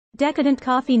Decadent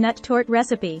Coffee Nut Torte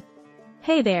recipe.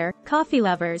 Hey there, coffee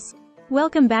lovers.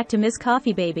 Welcome back to Miss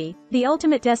Coffee Baby, the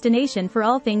ultimate destination for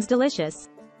all things delicious.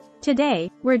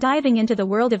 Today, we're diving into the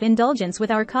world of indulgence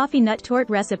with our Coffee Nut Torte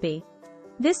recipe.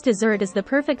 This dessert is the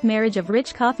perfect marriage of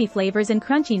rich coffee flavors and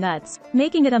crunchy nuts,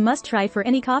 making it a must-try for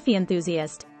any coffee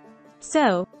enthusiast.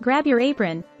 So, grab your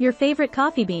apron, your favorite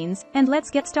coffee beans, and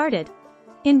let's get started.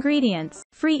 Ingredients: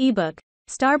 free ebook,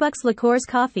 Starbucks Liqueurs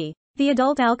Coffee, the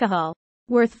adult alcohol,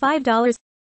 worth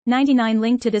 $5.99.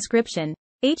 Link to description,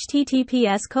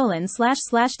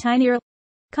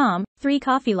 https://tinyurl.com. 3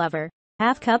 coffee lover.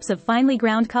 Half cups of finely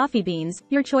ground coffee beans,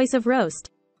 your choice of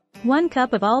roast. 1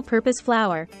 cup of all-purpose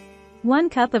flour. 1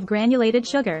 cup of granulated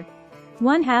sugar.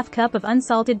 1/2 cup of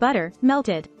unsalted butter,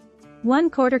 melted.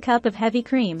 1/4 cup of heavy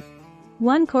cream.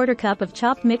 1/4 cup of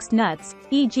chopped mixed nuts,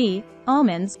 e.g.,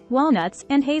 almonds, walnuts,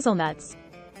 and hazelnuts.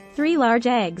 3 large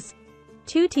eggs.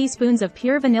 2 teaspoons of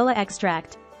pure vanilla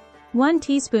extract. 1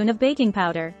 teaspoon of baking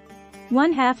powder.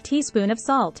 1/2 teaspoon of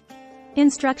salt.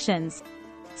 Instructions.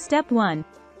 Step 1.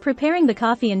 Preparing the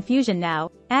coffee infusion.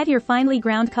 Now, add your finely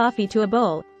ground coffee to a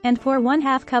bowl, and pour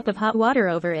 1/2 cup of hot water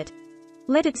over it.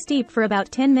 Let it steep for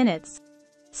about 10 minutes.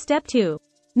 Step 2.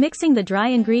 Mixing the dry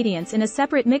ingredients in a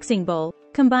separate mixing bowl,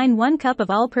 combine 1 cup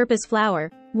of all-purpose flour,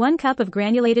 1 cup of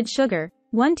granulated sugar,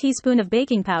 1 teaspoon of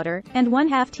baking powder, and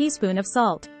 1/2 teaspoon of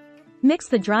salt. Mix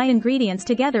the dry ingredients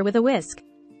together with a whisk.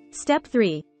 Step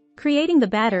 3. Creating the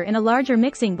batter in a larger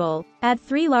mixing bowl, add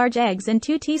 3 large eggs and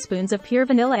 2 teaspoons of pure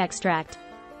vanilla extract.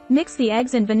 Mix the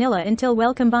eggs and vanilla until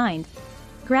well combined.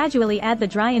 Gradually add the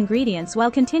dry ingredients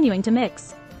while continuing to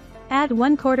mix. Add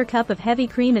 1/4 cup of heavy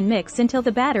cream and mix until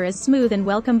the batter is smooth and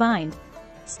well combined.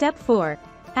 Step 4.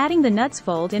 Adding the nuts.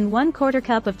 Fold in 1/4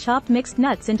 cup of chopped mixed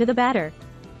nuts into the batter.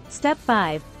 Step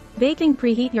 5. Baking.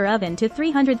 Preheat your oven to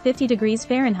 350 degrees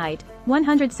Fahrenheit,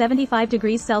 175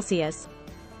 degrees Celsius.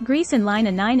 Grease and line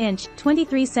a 9-inch,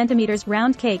 23 cm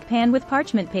round cake pan with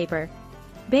parchment paper.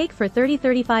 Bake for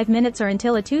 30-35 minutes or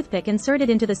until a toothpick inserted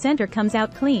into the center comes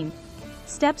out clean.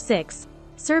 Step 6.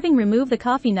 Serving. Remove the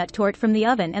coffee nut torte from the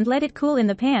oven and let it cool in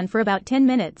the pan for about 10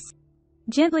 minutes.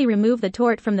 Gently remove the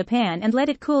torte from the pan and let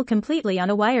it cool completely on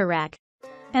a wire rack.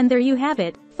 And there you have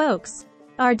it, folks.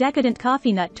 Our decadent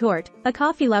coffee nut torte, a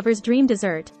coffee lover's dream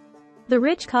dessert. The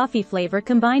rich coffee flavor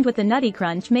combined with the nutty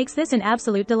crunch makes this an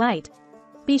absolute delight.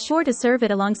 Be sure to serve it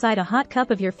alongside a hot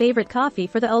cup of your favorite coffee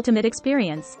for the ultimate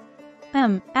experience.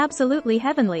 Absolutely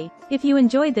heavenly. If you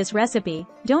enjoyed this recipe,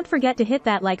 don't forget to hit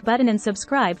that like button and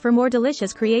subscribe for more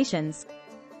delicious creations.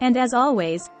 And as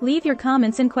always, leave your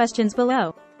comments and questions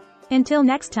below. Until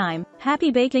next time, happy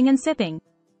baking and sipping.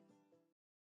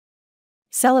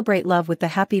 Celebrate love with the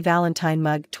Happy Valentine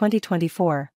Mug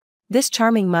 2024. This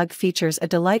charming mug features a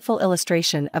delightful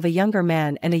illustration of a younger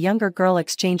man and a younger girl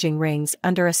exchanging rings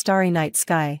under a starry night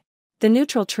sky. The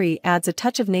neutral tree adds a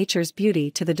touch of nature's beauty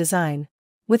to the design.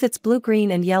 With its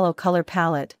blue-green and yellow color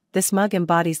palette, this mug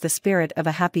embodies the spirit of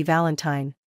a happy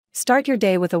Valentine. Start your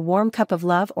day with a warm cup of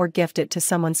love or gift it to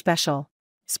someone special.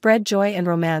 Spread joy and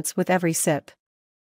romance with every sip.